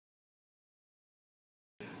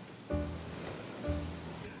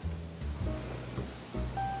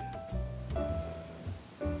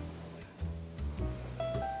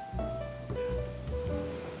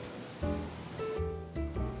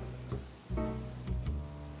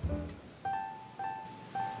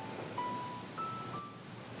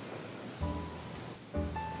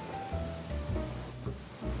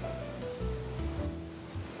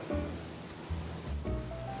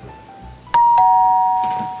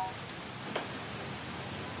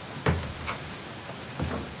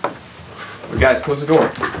Guys, close the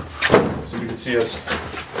door so we can see us.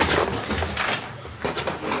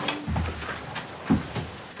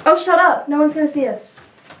 Oh, shut up. No one's gonna see us.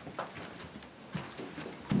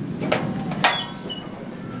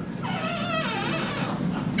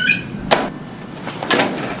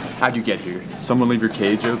 How'd you get here? Someone leave your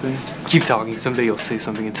cage open? Keep talking. Someday you'll say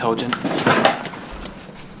something intelligent.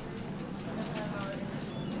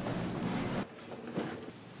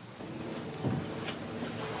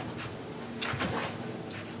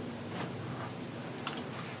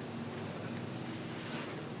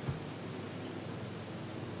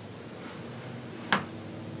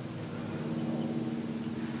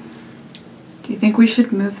 Do you think we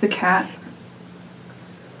should move the cat?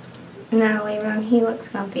 No, leave him. He looks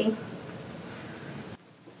comfy.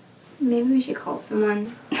 Maybe we should call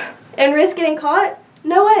someone. And risk getting caught?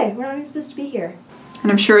 No way. We're not even supposed to be here.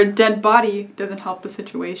 And I'm sure a dead body doesn't help the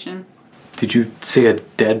situation. Did you say a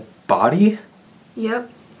dead body? Yep.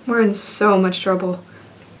 We're in so much trouble.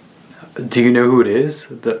 Do you know who it is?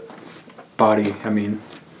 The body, I mean.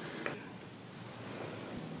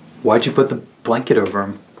 Why'd you put the blanket over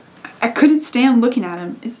him? I couldn't stand looking at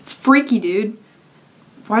him. It's freaky, dude.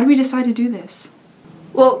 Why did we decide to do this?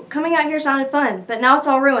 Well, coming out here sounded fun, but now it's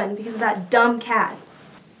all ruined because of that dumb cat.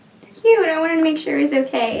 It's cute. I wanted to make sure he was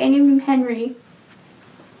okay. I named him Henry.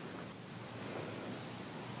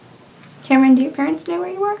 Cameron, do your parents know where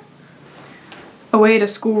you are? Away at a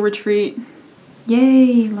school retreat.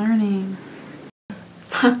 Yay, learning.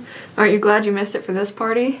 Aren't you glad you missed it for this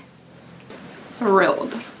party?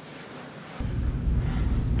 Thrilled.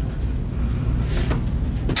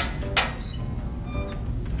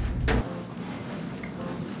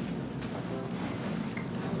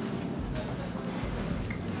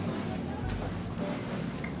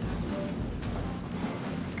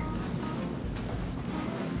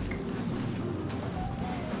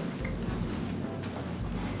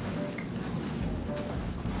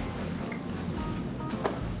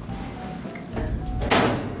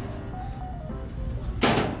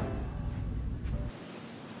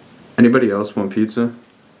 Anybody else want pizza?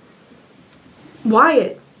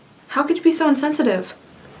 Wyatt, how could you be so insensitive?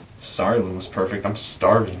 Sorry, Lila's perfect. I'm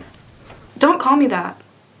starving. Don't call me that.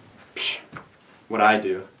 Psh, what I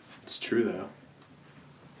do. It's true though.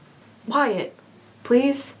 Wyatt,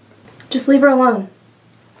 please. Just leave her alone.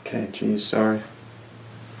 Okay, geez, sorry.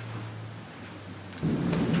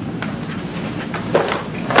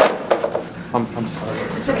 I'm sorry.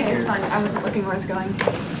 It's okay, it's fine. I wasn't looking where I was going.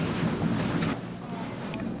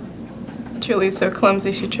 Julie's so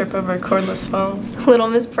clumsy she tripped over a cordless phone. Little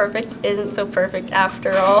Miss Perfect isn't so perfect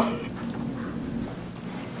after all.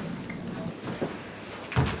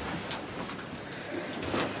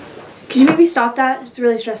 Could you maybe stop that? It's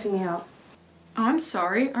really stressing me out. I'm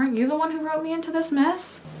sorry. Aren't you the one who wrote me into this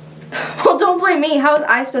mess? Well, don't blame me. How was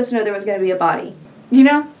I supposed to know there was going to be a body? You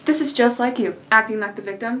know, this is just like you, acting like the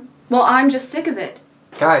victim. Well, I'm just sick of it.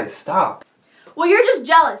 Guys, stop. Well, you're just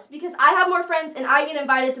jealous because I have more friends and I get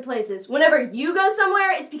invited to places. Whenever you go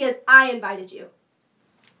somewhere, it's because I invited you.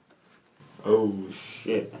 Oh,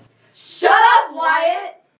 shit. Shut up,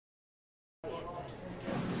 Wyatt!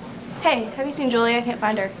 Hey, have you seen Julie? I can't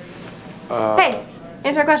find her. Hey,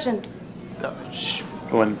 answer a question. Shh.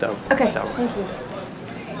 One though. Okay, thank you.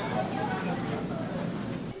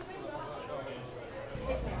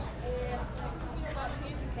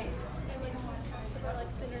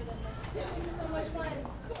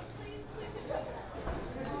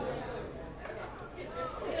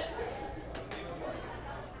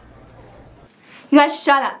 You guys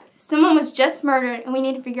shut up. Someone was just murdered and we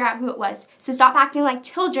need to figure out who it was. So stop acting like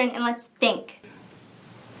children and let's think.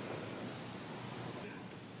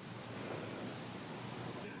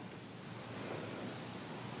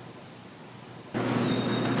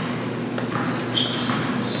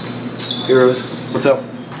 Hey, Rose. What's up?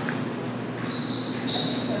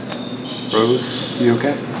 Rose, you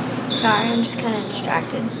okay? Sorry, I'm just kind of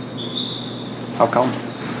distracted. How come?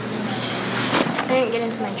 I didn't get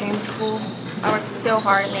into my dream school. I worked so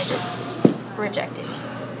hard and they just rejected me.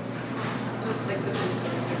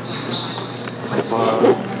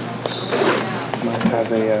 Might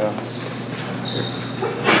have a,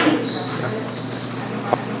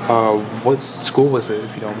 what school was it,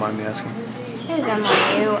 if you don't mind me asking? It was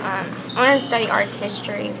NYU. I wanted to study arts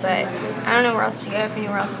history, but I don't know where else to go if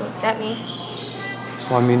anywhere else will accept me.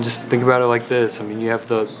 Well, I mean, just think about it like this. I mean, you have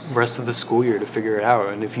the rest of the school year to figure it out,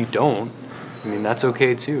 and if you don't, I mean, that's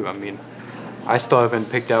okay too. I mean, I still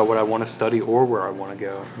haven't picked out what I want to study or where I want to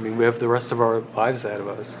go. I mean, we have the rest of our lives ahead of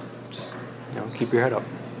us. Just, keep your head up.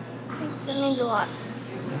 That means a lot.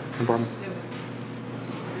 No problem.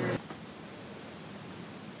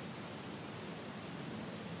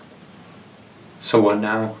 So what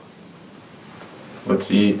now?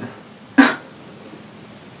 Let's eat.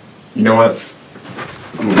 You know what?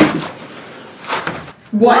 I'm leaving.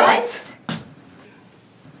 What?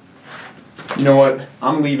 You know what?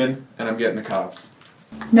 I'm leaving and I'm getting the cops.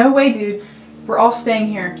 No way, dude. We're all staying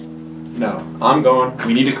here. No, I'm going.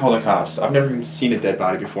 We need to call the cops. I've never even seen a dead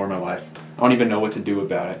body before in my life. I don't even know what to do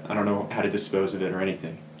about it. I don't know how to dispose of it or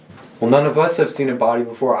anything. Well, none of us have seen a body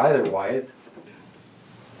before either, Wyatt.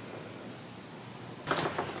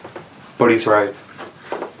 But he's right.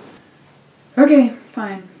 Okay,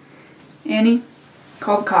 fine. Annie,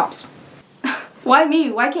 call the cops. Why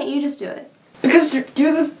me? Why can't you just do it? Because you're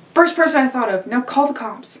the first person I thought of. Now call the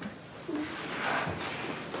cops.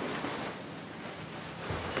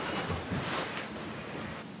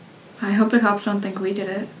 I hope the cops don't think we did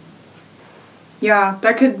it. Yeah,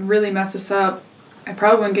 that could really mess us up. I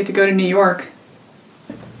probably wouldn't get to go to New York.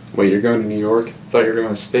 Wait, you're going to New York? I thought you were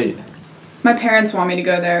going to state. My parents want me to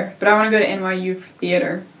go there, but I want to go to NYU for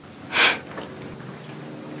theater.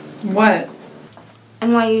 What?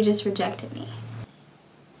 And why you just rejected me.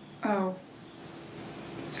 Oh.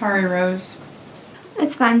 Sorry, Rose.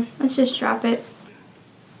 It's fine. Let's just drop it.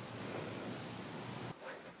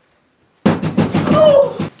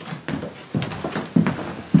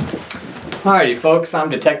 Alrighty, folks. I'm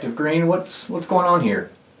Detective Green. What's going on here?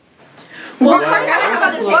 Well, Carter got her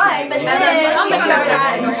on the fun, but a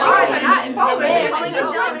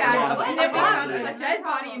dead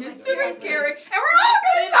body and it's super scary, and we're all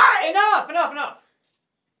gonna die! Enough!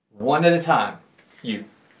 One at a time. You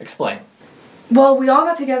explain. Well, we all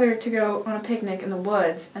got together to go on a picnic in the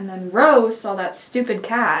woods, and then Rose saw that stupid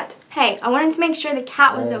cat. Hey, I wanted to make sure the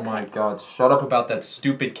cat was Oh okay. my god, shut up about that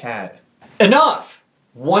stupid cat. Enough!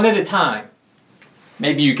 One at a time.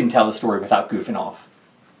 Maybe you can tell the story without goofing off.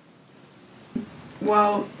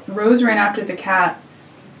 Well, Rose ran after the cat,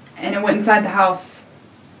 and it went inside the house,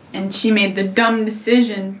 and she made the dumb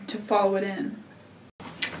decision to follow it in.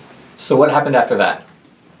 So what happened after that?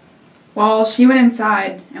 Well, she went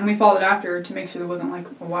inside, and we followed after her to make sure there wasn't like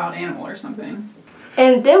a wild animal or something.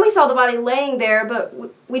 And then we saw the body laying there, but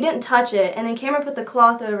we didn't touch it. And then Cameron put the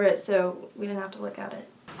cloth over it so we didn't have to look at it.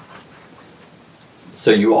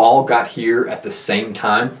 So you all got here at the same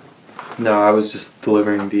time? No, I was just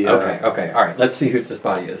delivering the... Okay, alright. Let's see whose this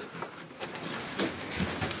body is.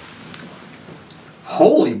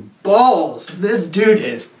 Holy balls! This dude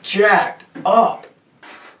is jacked up!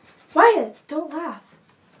 Wyatt, don't laugh.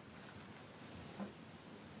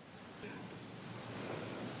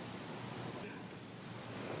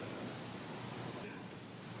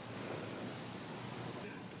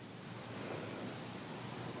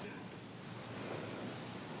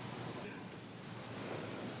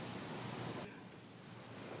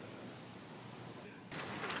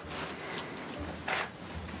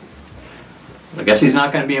 I guess he's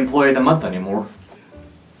not going to be Employee of the Month anymore.